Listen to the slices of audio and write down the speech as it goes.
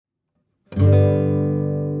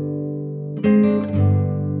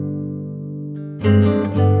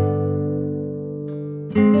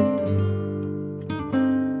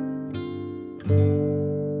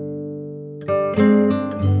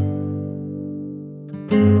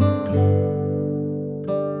Hey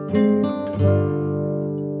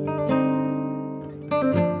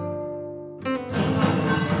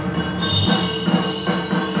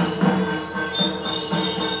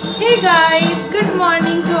guys, good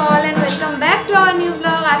morning to all and welcome back to our new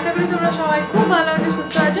vlog. আশা করি তোমরা সবাই খুব ভালো আছো,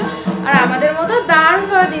 সুস্থ আছো আর আমাদের মতো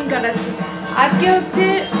দারুণভাবে দিন কাটাচ্ছো। আজকে হচ্ছে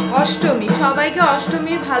অষ্টমী, সবাইকে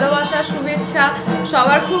অষ্টমীর ভালোবাসা শুভেচ্ছা।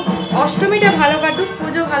 সবার খুব অষ্টমীটা ভালো কাটুক,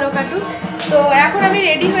 পুজো ভালো কাটুক। তো এখন আমি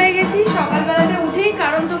রেডি হয়ে গেছি সকালবেলাতে উঠেই,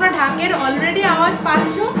 কারণ তোমরা ঢাকের অলরেডি আওয়াজ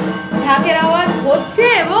পাচ্ছ, ঢাকের আওয়াজ হচ্ছে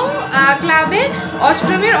এবং ক্লাবে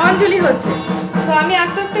অষ্টমীর অঞ্জলি হচ্ছে। তো আমি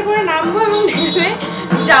আস্তে আস্তে করে নামবো এবং নেমে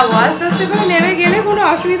যাবো। আস্তে আস্তে করে নেমে গেলে কোনো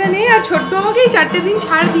অসুবিধা নেই। আর ছোট্ট আমাকেই 4টে দিন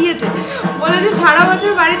ছাড় দিয়েছে, বলেছে সারা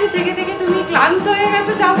বছর বাড়িতে থেকে থেকে তুমি ক্লান্ত হয়ে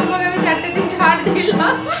গেছো, যাও তোমাকে আমি 4টে দিন ছাড়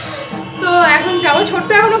দিলাম। তো এখন যাবো। ছোট্ট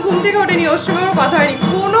এখনো ঘুম থেকে ওঠেনি, ওর সঙ্গে আমার কথা হয়নি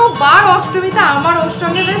কোনোবার অষ্টমীতে আমার ওর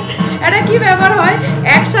সঙ্গে। বেশ এটা কী ব্যাপার হয়,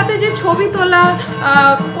 একসাথে যে ছবি তোলা,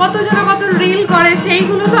 কতজনে কত রিল করে,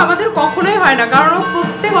 সেইগুলো তো আমাদের কখনোই হয় না, কারণ ও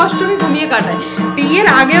প্রত্যেক অষ্টমী ঘুমিয়ে কাটায়। বিয়ের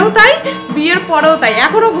আগেও তাই, বিয়ের পরেও তাই,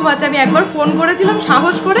 এখনও ঘুমাচ্ছে। আমি একবার ফোন করেছিলাম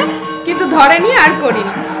সাহস করে, কিন্তু ধরেনি আর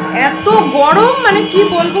করিনি। এত গরম, মানে কি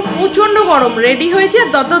বলবো, প্রচণ্ড গরম। রেডি হয়েছে,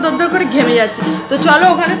 দরদর করে ঘেমে যাচ্ছে। তো চলো,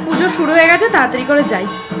 ওখানে পুজো শুরু হয়ে গেছে, তাড়াতাড়ি করে যাই।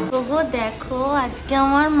 ওগো দেখো, আজকে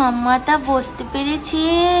আমার মাম্মাটা বসতে পেরেছে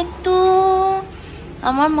একটু।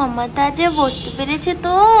 আমার মাম্মাটা যে বসতে পেরেছে,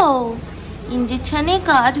 তো ইঞ্জেকশনে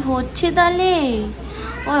কাজ হচ্ছে তাহলে।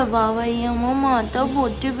 ও বাবা, এই আমার মাটা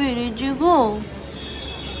বসতে পেরেছে গো।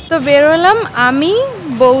 তো বেরোলাম আমি,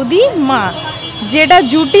 বৌদি, মা, যেটা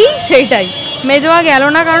জুটি সেইটাই। মেজমা গেল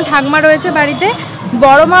না, কারণ ঠাকমা রয়েছে বাড়িতে।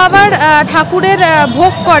 বড় মা আবার ঠাকুরের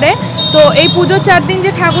ভোগ করে, তো এই পুজোর 4 দিন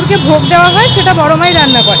যে ঠাকুরকে ভোগ দেওয়া হয় সেটা বড় মাই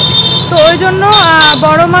রান্না করে। তো ওই জন্য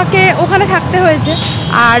বড় মাকে ওখানে থাকতে হয়েছে।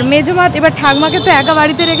 আর মেজমা, এবার ঠাকমাকে তো একা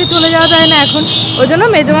বাড়িতে রেখে চলে যাওয়া যায় না এখন, ওই জন্য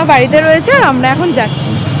মেজমা বাড়িতে রয়েছে আর আমরা এখন যাচ্ছি।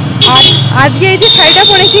 আর আজকে এই যে শাড়িটা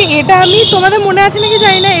পরেছি, এটা আমি, তোমাদের মনে আছে নাকি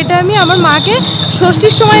জানি না, এটা আমি আমার মাকে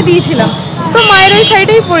ষষ্ঠীর সময় দিয়েছিলাম। তো মায়ের ওই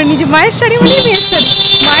শাড়িটাই পরে নিয়েছি। মায়ের শাড়ি মানে মেয়ের শাড়ি,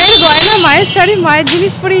 মায়ের গয়না, মায়ের শাড়ি, মায়ের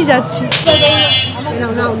জিনিস পরেই যাচ্ছি।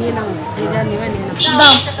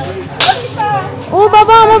 ও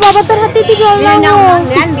বাবা, আমার বাবা তোর হাতে কি জল দাও।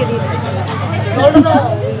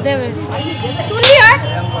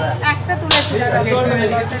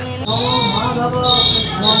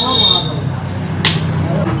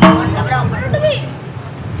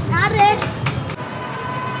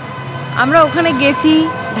 আমরা ওখানে গেছি,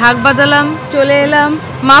 ঢাক বাজালাম, চলে এলাম।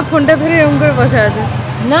 মা ফোনটা ধরে এরকম করে বসে আছে।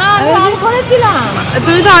 না, আমি অন করেছিলাম।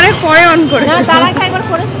 তুমি তো অনেক পরে অন করেছো। না, তার আগে একবার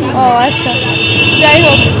করেছি। ও আচ্ছা, যাই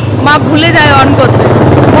হোক, মা ভুলে যায় অন করতে।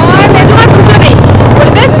 আর মেজমা দুজনেই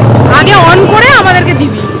বলবে আগে অন করে আমাদেরকে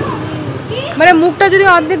দিবি, মানে মুখটা যদি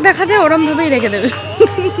অর্ধেক দেখা যায় ওরম ভাবেই রেখে দেবে।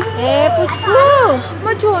 এ পুচকু,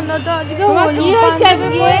 আমার ছোনা তো আজকে কি হচ্ছে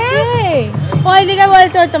ওইদিকে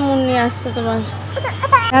বলছো, তো মন নিয়ে আসছে তোমার।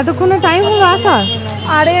 এতক্ষণে টাইম হলো আসার?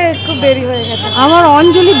 আরে একটু দেরি হয়ে গেছে। আমার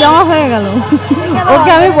অঞ্জলি দেওয়া হয়ে গেল। ওকে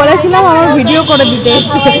আমি বলেছিলাম আমার ভিডিও করে দিতে,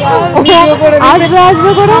 আসবে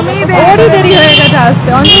আসবে করে, ওরই দেরি হয়ে গেছে আসতে।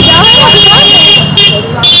 অঞ্জলি দেওয়া হয়ে গেছে।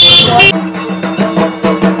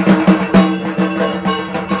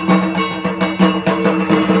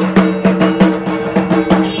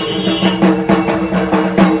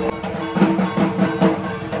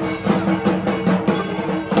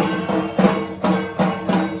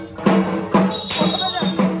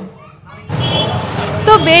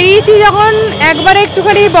 বেরিয়েছি যখন, একবারে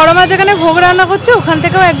একটুখানি বড় মা যেখানে ভোগ রান্না করছে ওখান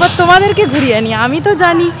থেকেও একবার তোমাদেরকে ঘুরিয়ে আনি। আমি তো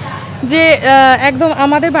জানি যে একদম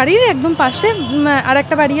আমাদের বাড়ির একদম পাশে আর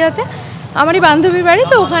একটা বাড়ি আছে, আমারই বান্ধবীর বাড়ি,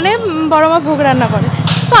 তো ওখানে বড় মা ভোগ রান্না করে।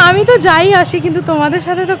 তো আমি তো যাই আসি, কিন্তু তোমাদের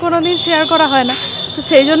সাথে তো কোনো দিন শেয়ার করা হয় না, তো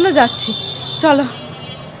সেই জন্য যাচ্ছি। চলো,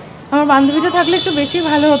 আমার বান্ধবীটা থাকলে একটু বেশি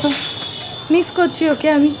ভালো হতো, মিস করছি ওকে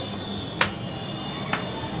আমি।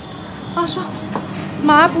 আসো,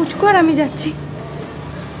 মা পুচকু আর আমি যাচ্ছি।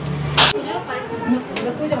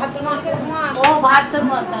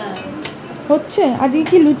 হচ্ছে আজকে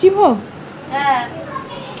কি লুচি ভোগ? হ্যাঁ,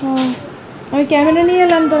 আমি ক্যামেরা নিয়ে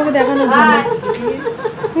এলাম তোমাকে দেখানোর জন্য।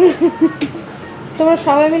 তোমরা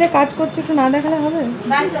সবাই মিলে কাজ করছো, একটু না দেখালে হবে?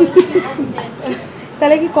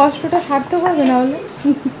 তাহলে কি কষ্টটা সার্থক হবে না হলে?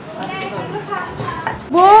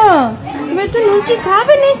 তুমি একটু লুচি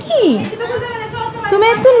খাবে নাকি? তুমি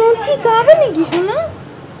একটু লুচি খাবে নাকি শোনো?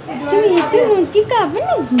 তুমি একটু লুচি খাবে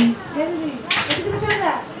নাকি?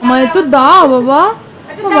 আমায় একটু দাও বাবা,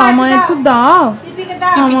 বাবা আমায় একটু দাও।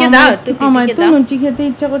 আমার একটু লুচি খেতে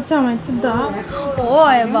ইচ্ছা করছে, আমার একটু দাও। ও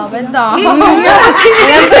বাবা দাও,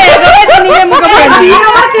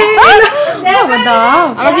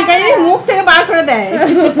 মুখ থেকে বার করে দেয়।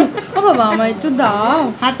 ও বাবা আমার একটু দাও,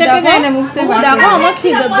 হাতে দেয় না, মুখতে দেখো আমার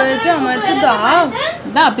খিদে পেয়েছে, আমার একটু দাও,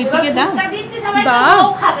 দাও পিপিকে দাও, দাও।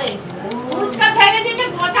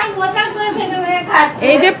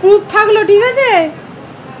 এই যে প্রুফ থাকলো, ঠিক আছে,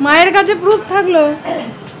 মায়ের কাছে প্রুফ থাকলো।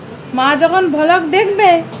 মা যখন ভ্লগ দেখবে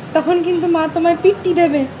তখন কিন্তু মা তোমায় পিট্টি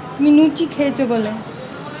দেবে তুমি লুচি খেয়েছো বলে।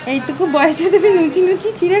 এইটুকু বয়সে তুমি লুচি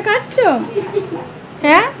ছিঁড়ে খাচ্ছ?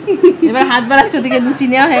 হ্যাঁ, এবার হাত বাড়াচ্ছ, ওদিকে লুচি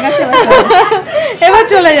নেওয়া হয়ে গেছে, এবার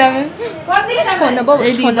চলে যাবে।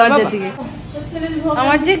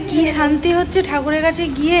 আমার যে কি শান্তি হচ্ছে ঠাকুরের কাছে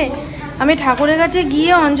গিয়ে। আমি ঠাকুরের কাছে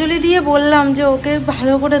গিয়ে অঞ্জলি দিয়ে বললাম যে ওকে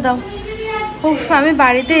ভালো করে দাও। উফ, আমি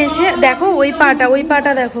বাড়িতে এসে দেখো ওই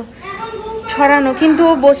পাটা দেখো ছড়ানো, কিন্তু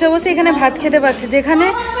ও বসে বসে এখানে ভাত খেতে পারছে, যেখানে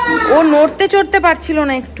ও নড়তে চড়তে পারছিল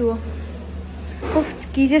না একটুও। উফ,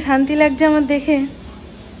 কি যে শান্তি লাগছে আমার দেখে।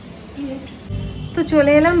 তো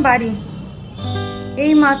চলে এলাম বাড়ি,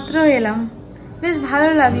 এই মাত্র এলাম, বেশ ভালো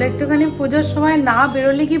লাগলো। একটুখানি পুজোর সময় না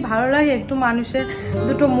বেরোলে কি ভালো লাগে, একটু মানুষের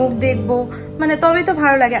দুটো মুখ দেখবো, মানে তবেই তো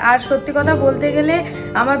ভালো লাগে। আর সত্যি কথা বলতে গেলে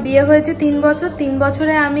আমার বিয়ে হয়েছে 3 বছর, 3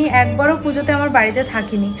 বছরে আমি একবারও পুজোতে আমার বাড়িতে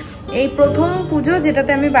থাকিনি। এই প্রথম পুজো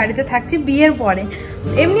যেটাতে আমি বাড়িতে থাকছি বিয়ের পরে।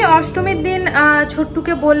 এমনি অষ্টমীর দিন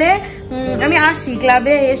ছোট্টুকে বলে আমি আসি,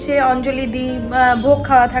 ক্লাবে এসে অঞ্জলি দিই, ভোগ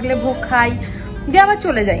খাওয়া থাকলে ভোগ খাই, দিয়ে আবার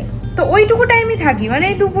চলে যাই। তো ওইটুকু টাইমই থাকি, মানে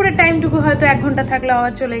এই দুপুরের টাইমটুকু হয়তো 1 ঘন্টা থাকলে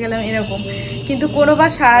আবার চলে গেলাম এরকম, কিন্তু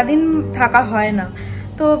কোনোবার সারাদিন থাকা হয় না।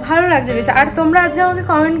 তো ভালো লাগছে বেশ। আর তোমরা আজকে আমাকে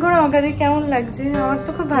কমেন্ট করো আমাকে আজকে কেমন লাগছে। আমার তো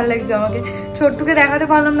খুব ভালো লাগছে, আমাকে ছোট্টুকে দেখাতে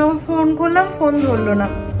পারলাম না, ফোন করলাম ফোন ধরলো না।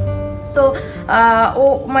 তো ও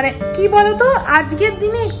মানে কি বলতো, আজকের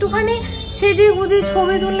দিনে একটুখানি সেজে গুজে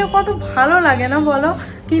ছবি তুললে কত ভালো লাগে না বলো।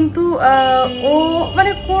 কিন্তু ও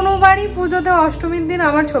মানে কোনোবারই পুজোতে অষ্টমীর দিন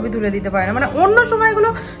আমার ছবি তুলে দিতে পারে না। মানে অন্য সময়গুলো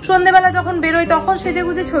সন্ধ্যেবেলা যখন বেরোয় তখন সেজে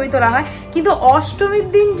গুজে ছবি তোলা হয়, কিন্তু অষ্টমীর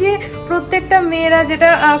দিন যে প্রত্যেকটা মেয়েরা যেটা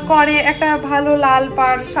করে, একটা ভালো লাল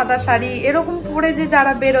পাড় সাদা শাড়ি এরকম পরে যে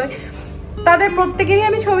যারা বেরোয় তাদের প্রত্যেকেরই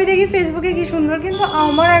আমি ছবি দেখি ফেসবুকে কি সুন্দর, কিন্তু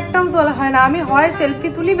আমার একটাও তোলা হয় না। আমি হয় সেলফি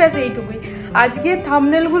তুলি, ব্যাস এইটুকুই। আজকে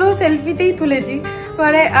থাম্বনেলগুলোও সেলফিতেই তুলেছি।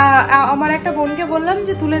 মানে আমার একটা বোনকে বললাম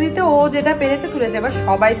যে তুলে দিতে, ও যেটা পেরেছে তুলেছে। এবার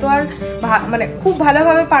সবাই তো আর মানে খুব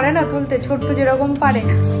ভালোভাবে পারে না তুলতে, ছোট্ট যেরকম পারে।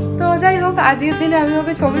 তো যাই হোক, আজকের দিনে আমি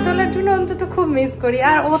ওকে ছবি তোলার জন্য অন্তত খুব মিস করি।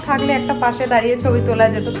 আর ও থাকলে একটা পাশে দাঁড়িয়ে ছবি তোলা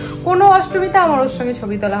যেত। কোনো অষ্টমীতে আমার ওর সঙ্গে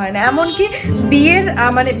ছবি তোলা হয় না। এমনকি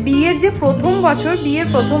বিয়ের যে প্রথম বছর, বিয়ের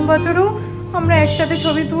প্রথম বছরও আমরা একসাথে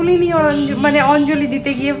ছবি তুলিনি, মানে অঞ্জলি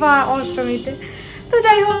দিতে গিয়ে বা অষ্টমীতে। তো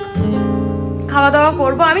যাই হোক, খাওয়া দাওয়া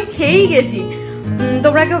করবো। আমি খেয়েই গেছি,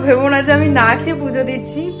 তোমরা কেউ ভেবো না যে আমি না খেয়ে পুজো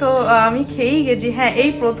দিচ্ছি। তো আমি খেয়েই গেছি, হ্যাঁ, এই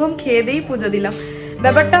প্রথম খেয়ে দিয়েই পুজো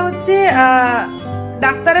ব্যাপারটা হচ্ছে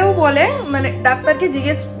ডাক্তারেও বলে, মানে ডাক্তারকে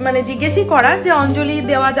জিজ্ঞেসই করা যে অঞ্জলি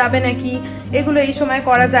দেওয়া যাবে নাকি, এগুলো এই সময়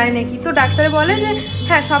করা যায় নাকি। তো ডাক্তারে বলে যে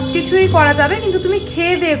হ্যাঁ সবকিছুই করা যাবে, কিন্তু তুমি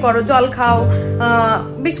খেয়ে দিয়ে করো, জল খাও,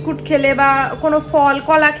 বিস্কুট খেলে বা কোনো ফল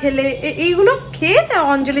কলা খেলে এইগুলো খেয়ে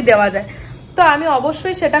অঞ্জলি দেওয়া যায়। তো আমি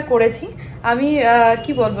অবশ্যই সেটা করেছি। আমি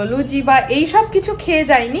কি বলবো, লুচি বা এইসব কিছু খেয়ে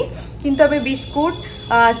যাইনি, কিন্তু আমি বিস্কুট,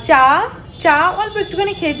 চা অল্প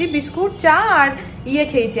একটুখানি খেয়েছি, বিস্কুট, চা আর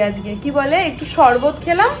খেয়েছি আজকে, কি বলে, একটু শরবত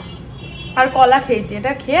খেলাম আর কলা খেয়েছি।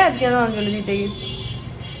 এটা খেয়ে আজকে আমি অঞ্জলি দিতে গেছি।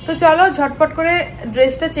 তো চলো ঝটপট করে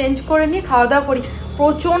ড্রেসটা চেঞ্জ করে নিই, খাওয়া দাওয়া করি।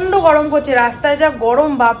 প্রচন্ড গরম করছে, রাস্তায় যা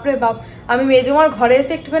গরম, বাপরে বাপ। আমি মেজমার ঘরে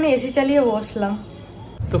এসে একটুখানি এসি চালিয়ে বসলাম।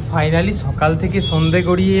 তো ফাইনালি সকাল থেকে সন্ধে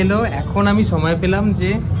গড়িয়ে এলো, এখন আমি সময় পেলাম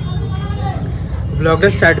যে ব্লগটা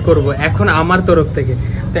স্টার্ট করব এখন আমার তরফ থেকে।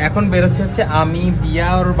 তো এখন বেরোচ্ছে হচ্ছে আমি, দিয়া,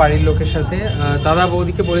 ওর বাড়ির লোকের সাথে। দাদা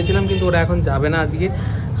বৌদিকে বলেছিলাম, কিন্তু ওরা এখন যাবে না, আজকে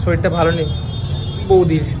শরীরটা ভালো নেই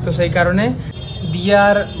বৌদির। তো সেই কারণে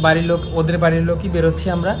দিয়ার বাড়ির লোক, ওদের বাড়ির লোকই বেরোচ্ছি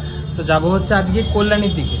আমরা। তো যাব হচ্ছে আজকে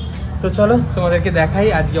কল্যাণীর দিকে। তো চলো তোমাদেরকে দেখাই।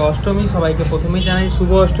 আজকে অষ্টমী, সবাইকে প্রথমেই জানাই শুভ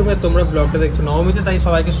অষ্টমী। আর তোমরা ব্লগটা দেখছো নবমীতে, তাই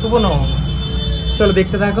সবাইকে শুভ নবমী। চলো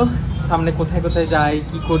দেখতে থাকো সামনে কোথায় কোথায় যাই,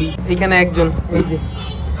 কি করি। এইখানে একজন, এই যে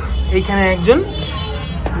এইখানে একজন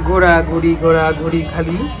ঘোরাঘুরি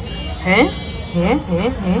খালি। হ্যাঁ হ্যাঁ হ্যাঁ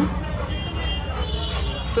হ্যাঁ,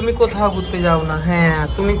 তুমি কোথাও ঘুরতে যাও না? হ্যাঁ,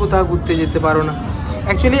 তুমি কোথাও ঘুরতে যেতে পারো না।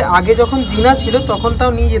 অ্যাকচুয়ালি আগে যখন জিনা ছিল তখন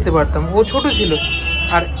তাও নিয়ে যেতে পারতাম, ও ছোট ছিল।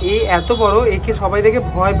 আর এই এত বড়, একে সবাই দেখে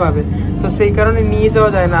ভয় পাবে, তো সেই কারণে নিয়ে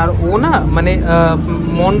যাওয়া যায় না। আর ও না মানে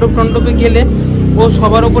মণ্ডপে গেলে ও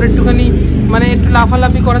সবার ওপর একটুখানি মানে একটু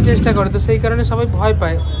লাফালাফি করার চেষ্টা করে, তো সেই কারণে সবাই ভয়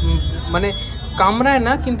পায়। মানে কামড়ায়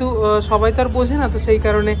না, কিন্তু সবাই তো আর বোঝে না, তো সেই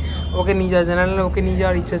কারণে ওকে নিয়ে যাওয়া যায় না। ওকে নিয়ে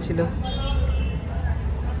যাওয়ার ইচ্ছা ছিল।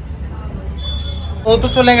 ও তো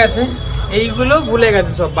চলে গেছে, এইগুলো ভুলে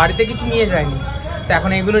গেছে সব, বাড়িতে কিছু নিয়ে যায়নি। তো এখন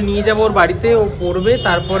এইগুলো নিয়ে যাবো ওর বাড়িতে, ও পড়বে,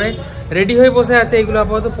 তারপরে রেডি হয়ে বসে আছে। এইগুলো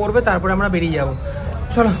আপাতত পড়বে, তারপরে আমরা বেরিয়ে যাব।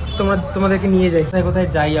 চলো তোমাদেরকে নিয়ে যাই। কোথায় কোথায়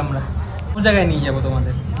যাই আমরা, কোন জায়গায় নিয়ে যাবো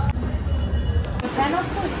তোমাদের?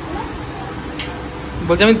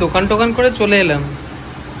 বলছি আমি দোকান টোকান করে চলে এলাম।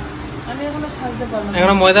 আমি এখনো সাজতে পারলাম না।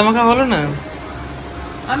 এখনো ময়দা মাখা হলো না।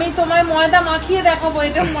 আমি তোমায় ময়দা মাখিয়ে দেখাবো,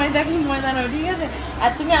 এটা ময়দা কি ময়দা নয়, ঠিক আছে?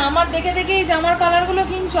 আর তুমি আমার দেখে দেখে এই জামার কালার গুলো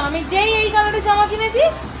কিনছো। আমি যেই এই কালারের জামা কিনেছি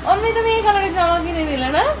অমনি তুমি এই কালারের জামা কিনে নিলে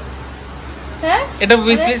না? হ্যাঁ, এটা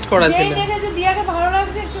উইশ লিস্ট করা ছিল। যেই দেখেছো দিয়াকে ভালো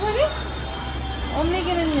লাগছে একটুখানি অমনি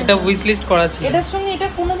কিনে নিয়ে। এটা উইশ লিস্ট করা ছিল। এটার সঙ্গে এটা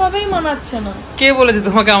কোনোভাবেই মানাচ্ছে না। কে বলেছে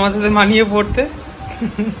তোমাকে আমার সাথে মানিয়ে পড়তে?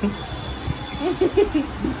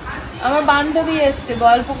 আমার বান্ধবী এসছে,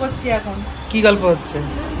 গল্প করছি এখন। কি গল্প হচ্ছে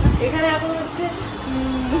এখানে? এখন হচ্ছে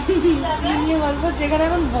গল্প, যেখানে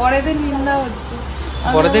এখন বড়দের নিন্দা হচ্ছে।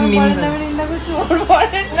 বড়দের নিন্দা? নিন্দা করছি ওর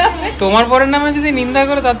বরের নামে। তোমার বরের নামে যদি নিন্দা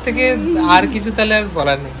করো তার থেকে আর কিছু তাহলে আর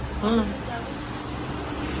বলার নেই।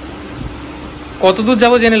 কত দূর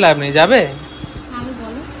যাবো জেনে লাভ নেই। যাবে?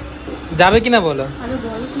 যাবে কিনা বলো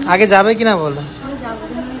আগে, যাবে কিনা বলো,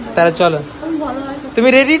 তাহলে চলো। তুমি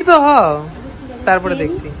রেডি তো হও, তারপরে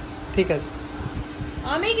দেখছি। ঠিক আছে,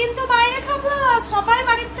 আমি কিন্তু বাইরে খাবো, সবাই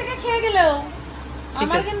বাড়ির থেকে খেয়ে গেলেও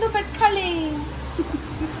আমার কিন্তু পেট খালি।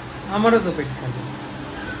 আমারও তো পেট খালি।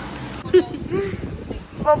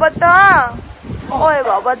 বাবাটা, ওই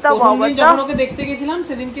বাবাটা, বাবাটা যখন ওকে দেখতে গেছিলাম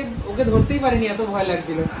সেদিনকে ওকে ধরতেই পারিনি, এত ভয়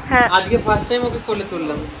লাগছিল। আজকে ফার্স্ট টাইম ওকে কোলে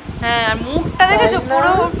তুললাম। হ্যাঁ, আর মুখটা দেখেছো,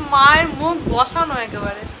 পুরো মায়ের মুখ বসানো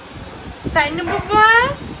একেবারে, তাই না বাবা?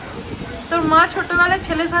 তোর মা ছোটবেলায়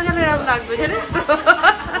ছেলে সাজালে এরকম লাগবে, জানিস তো?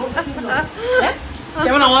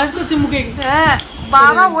 কেমন আওয়াজ করছে মুখে? হ্যাঁ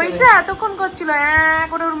বাবা, ওইটা এতক্ষণ করছিল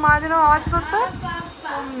করে, ওর মা যেন আওয়াজ করতো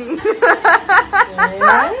অমনি।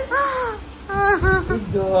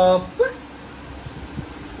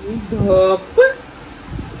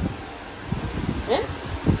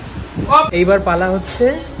 এইবার পালা হচ্ছে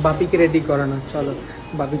বাপিকে রেডি করানো। চলো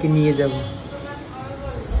বাপিকে নিয়ে যাব।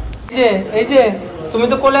 এই যে তুমি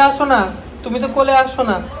তো কোলে আসো না, তুমি তো কোলে আসো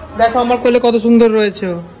না। দেখো আমার কোলে কত সুন্দর রয়েছে,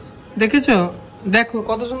 দেখেছো? দেখো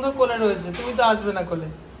কত সুন্দর কোলে রয়েছে, তুমি তো আসবে না কোলে।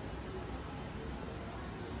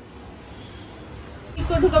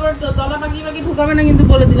 দলা পাকি ঢুকাবে না কিন্তু,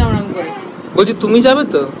 বলে দিলাম আমি করে। বলছি তুমি যাবে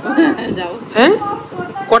তো? যাও। হ্যাঁ,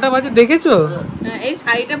 কটা বাজে দেখেছো? এই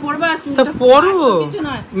শাড়িটা পরবা, তা পরো,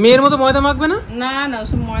 মেয়ের মতো ময়দা মাখবে না। না না,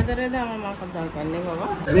 ওসব ময়দা রেদে আমার মাখার দরকার নেই বাবা।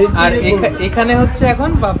 আর এখানে হচ্ছে এখন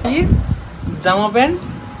বাপির জামা প্যান্ট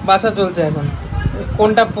বাছা চলছে, এখন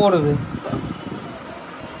কোনটা পরবে।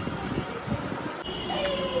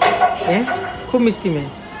 খুব মিষ্টি মেয়ে,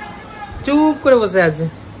 চুপ করে বসে আছে,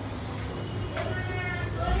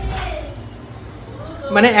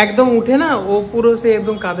 মানে একদম উঠে না, ও পুরো সে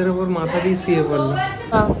একদম কাঁধের উপর মাথা দিয়ে শুয়ে পড়লো।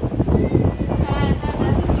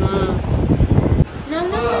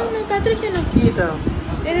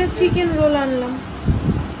 চিকেন রোল আনলাম।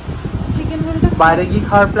 চিকেন রোলটা বাইরে গিয়ে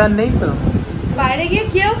খাওয়ার প্ল্যান নেই তো? বাইরে গিয়ে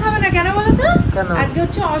কেউ খাবে না, কেন বলো তো? কেন? আজকে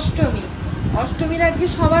হচ্ছে অষ্টমী, অষ্টমীর আজকে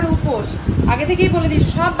সবার উপোস। আগে থেকেই বলে দিই,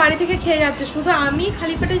 সব বাড়ি থেকে খেয়ে যাচ্ছে, শুধু আমি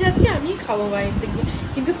খালি পেটে যাচ্ছি, আমি খাবো বাড়ি থেকে।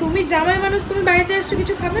 কিন্তু তুমি জামাই মানুষ, তুমি বাড়িতে এসছো,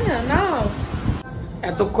 কিছু খাবে না? নাও।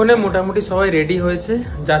 এতক্ষণে মোটামুটি সবাই রেডি হয়েছে,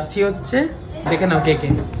 যাচ্ছি হচ্ছে, দেখে নাও কে কে।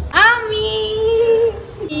 আমি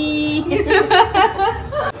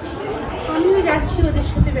যাচ্ছি ওদের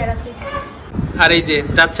সাথে বেড়াতে। আর এই যে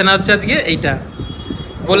যাচ্ছে না হচ্ছে আজকে এইটা,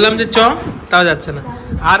 বললাম যে চ, তাও যাচ্ছে না।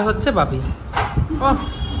 আর হচ্ছে বাপি।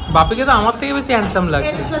 বাপিকে তো আমার থেকে বেশি হ্যান্ডসাম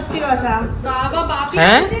লাগছে। সত্যি কথা বাবা, বাপি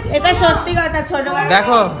হ্যাঁ এটা সত্যি কথা। ছোট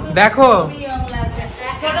দেখো দেখো,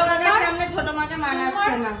 ছোট কাকার সামনে ছোট মাকে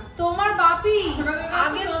মানাচ্ছে না। তোমার বাপি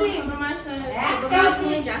আগের দিন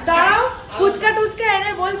দাঁড়াও, ফুচকা টুচকা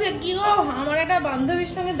এনে বলছে কি গো, আমার একটা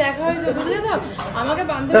বান্ধবীর সঙ্গে দেখা হয়েছে, বুঝলে তো? আমাকে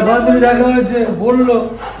বান্ধবী দেখা হয়েছে বললো,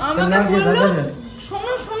 আমাকে বললো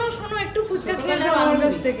শোনো শোনো শোনো, একটু ফুচকা খেয়ে যাও আমার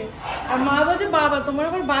কাছ থেকে। আর মা বলছে বাবা, তোমার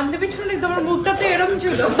আবার বান্ধবী ছিল না, তোমার মুখটা তো এরকম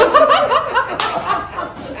ছিল।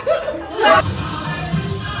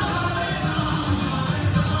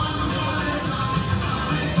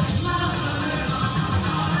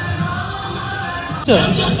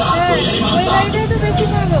 ওই গাড়িটাই তো বেশি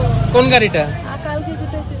ভালো। কোন গাড়িটা? কালকে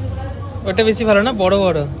যেটা চেপেছি ওটা বেশি ভালো না, বড়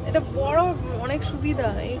বড়? এটা বড়, অনেক সুবিধা।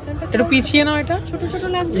 এইখানটা একটু পিছিয়ে নাও, এটা ছোট ছোট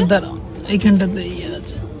লাগছে। দাঁড়াও, এইখানটাতে ইয়ে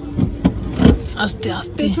আছে, আস্তে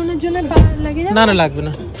আস্তে। পেছনের জন্য লাগে না না, লাগবে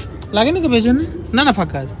না। লাগেনি তো পেছনে? না না,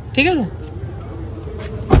 ফাঁকা আছে, ঠিক আছে।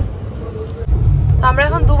 আমরা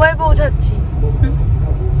এখন দুবাই পৌঁছাচ্ছি।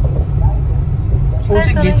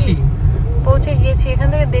 পৌঁছে গিয়েছি। এখান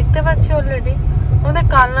থেকে দেখতে পাচ্ছি অলরেডি আমাদের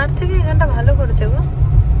কালনার থেকে এখানটা ভালো করেছে গো।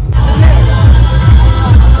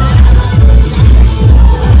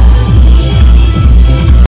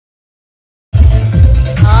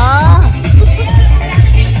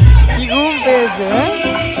 হয়েছে।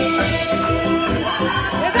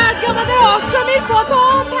 এটা আজকে আমাদের অষ্টমীর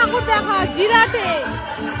প্রথম ঠাকুর দেখা জিরাটে।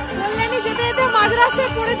 কল্যাণী যেতে যেতে মাঝ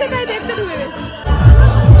রাস্তায় পড়েছে, তাই দেখতে ঢুকে গেছে।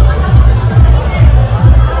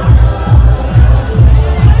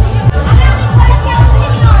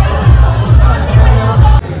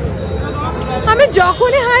 আমি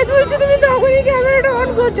যখনই হাই তুলছি তুমি তখনই ক্যামেরাটা অন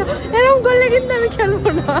করছো, এরকম করলে কিন্তু আমি খেলবো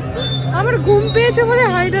না। আমার ঘুম পেয়েছে বলে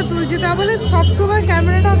হাইটা তুলছি, তা বলে সবসময়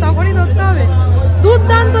ক্যামেরাটা তখনই ধরতে হবে।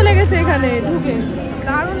 দুর্দান্ত লেগেছে এখানে ঢুকে,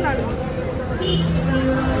 দারুণ লাগছে।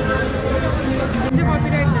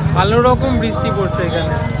 ভালো রকম বৃষ্টি পড়ছে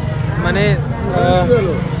এখানে, মানে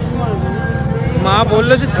মা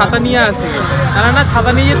বললো যে ছাতা নিয়ে আসি, না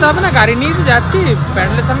ছাতা নিয়ে যেতে হবে না, গাড়ি নিয়ে তো যাচ্ছি,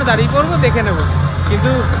 প্যান্ডেলের সামনে দাঁড়িয়ে পড়বো, দেখে নেবো।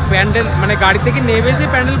 কিন্তু প্যান্ডেল মানে গাড়ি থেকে নেমে যে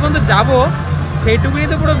প্যান্ডেল পর্যন্ত যাবো সেইটুকুনি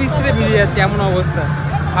তো পুরো বৃষ্টিতে ভিজে যাচ্ছে, এমন অবস্থা,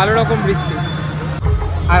 ভালো রকম বৃষ্টি।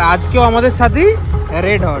 আর আজকেও আমাদের সাথেই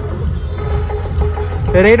রেড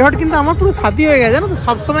হট কিন্তু আমার পুরো সাথী হয়ে গেছে, জানো তো,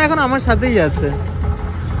 সবসময় এখন আমার সাথেই আছে।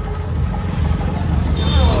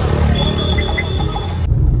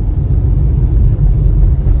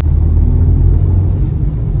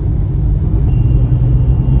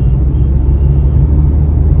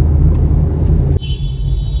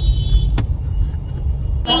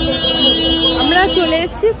 চলে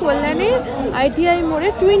এসেছি কল্যাণীর ITI মোড়ে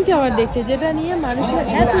টুইন টাওয়ার দেখতে, যেটা নিয়ে মানুষের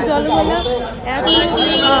এত জলমেলা, এত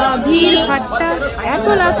ভিড় ভাট্টা, এত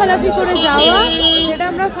লাফালাফি করে যাওয়া, সেটা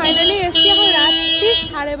আমরা ফাইনালি এসেছি। এখন রাত্রি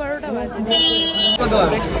 12:30 বাজে।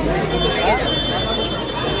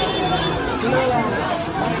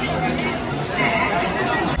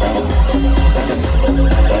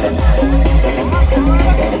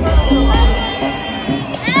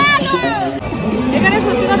 এখানে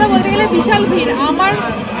সত্যি কথা বলতে গেলে বিশাল ভিড়, আমার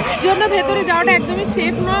জন্য ভেতরে যাওয়াটা একদমই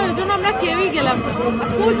সেফ নয়, ওই জন্য আমরা কেউই গেলাম না।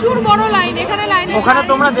 প্রচুর বড় লাইন এখানে, ওখানে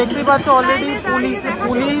তোমরা দেখতেই পাচ্ছ অলরেডি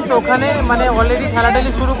পুলিশ ওখানে মানে অলরেডি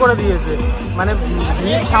ঠেলাঠেলি শুরু করে দিয়েছে, মানে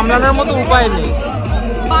ভিড় সামলানোর মতো উপায় নেই।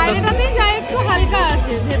 বাইরেটাতেই যাই একটু হালকা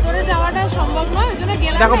আছে, ভেতরে যাওয়াটা সম্ভব নয়, ওই জন্য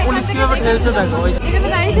গেলাম। দেখো পুলিশ কিভাবে ঠেলছে, দেখো এখানে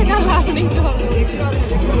দাঁড়িয়ে থেকে লাভ নেই।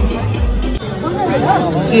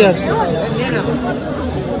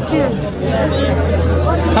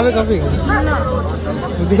 খাবে কফি?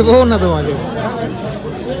 দেবো না তোমাকে।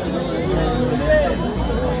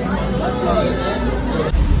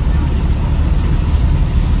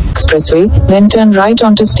 Expressway, then turn right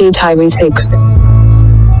onto State Highway 6.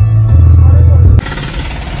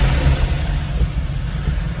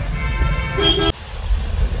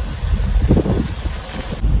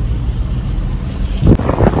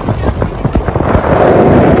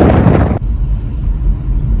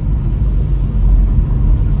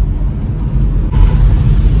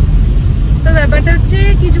 ব্যাপারটা হচ্ছে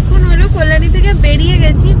কিছুক্ষণ হলো কল্যাণী থেকে বেরিয়ে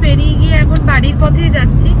গেছি, বেরিয়ে গিয়ে এখন বাড়ির পথে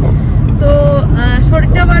যাচ্ছি। তো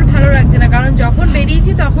শরীরটা আবার ভালো লাগছে না, কারণ যখন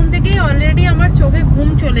বেরিয়েছি তখন থেকেই অলরেডি আমার চোখে ঘুম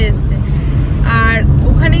চলে এসছে। আর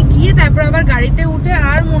ওখানে গিয়ে তারপর আবার গাড়িতে উঠে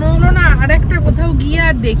আর মনে হলো না আর একটা কোথাও গিয়ে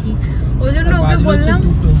আর দেখি, ওই জন্য ওকে বললাম।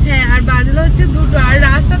 হ্যাঁ, আর বাজলো হচ্ছে 2টো। আর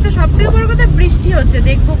রাস্তাতে সব থেকে বড় কথা বৃষ্টি হচ্ছে,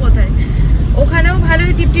 দেখবো কোথায়। ওখানেও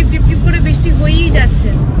ভালোই টিপ টিপ টিপ টিপ করে বৃষ্টি হয়েই যাচ্ছে,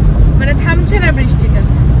 মানে থামছে না বৃষ্টিটা।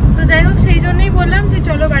 তো যাই হোক, সেই জন্যই বললাম যে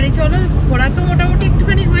চলো বাড়ি চলো, ঘোরা তো মোটামুটি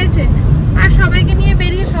একটুখানি হয়েছে, আর সবাইকে নিয়ে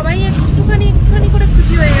বেরিয়ে সবাই একটুখানি করে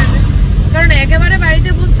খুশি হয়ে গেছে। কারণ একেবারে বাড়িতে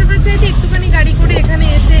বুঝতে পারছি যে একটুখানি গাড়ি করে এখানে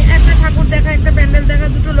এসে একটা ঠাকুর দেখা, একটা প্যান্ডেল দেখা,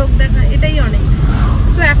 2টো লোক দেখা, এটাই অনেক।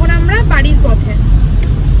 তো এখন আমরা বাড়ির পথে।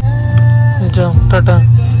 টাটা।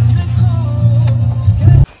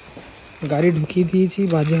 গাড়ি ঢুকিয়ে দিয়েছি,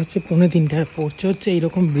 বাজে হচ্ছে 2:45, আর পড়ছে হচ্ছে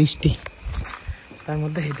এইরকম বৃষ্টি, তার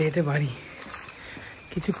মধ্যে হেঁটে হেঁটে বাড়ি,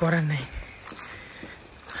 কিছু করার নেই।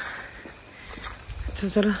 আচ্ছা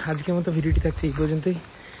চলো, আজকের মতো ভিডিওটি থাকছে এই পর্যন্তই।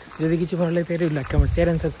 যদি কিছু ভালো লাগে তাহলে like, comment, share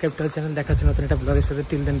and subscribe to channel. দেখা হচ্ছে নতুন একটা ব্লগের সাথে।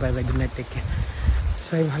 Till then, bye bye, good night, take care.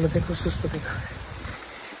 সবাই ভালো থেকো, সুস্থ থেকো।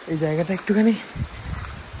 এই জায়গাটা একটুখানি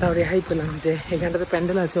তাও রেহাই পেলাম যে এখানটাতে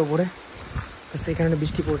প্যান্ডেল আছে ওপরে, তো সেই কারণে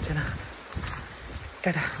বৃষ্টি পড়ছে না।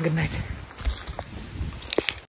 Tata, good night.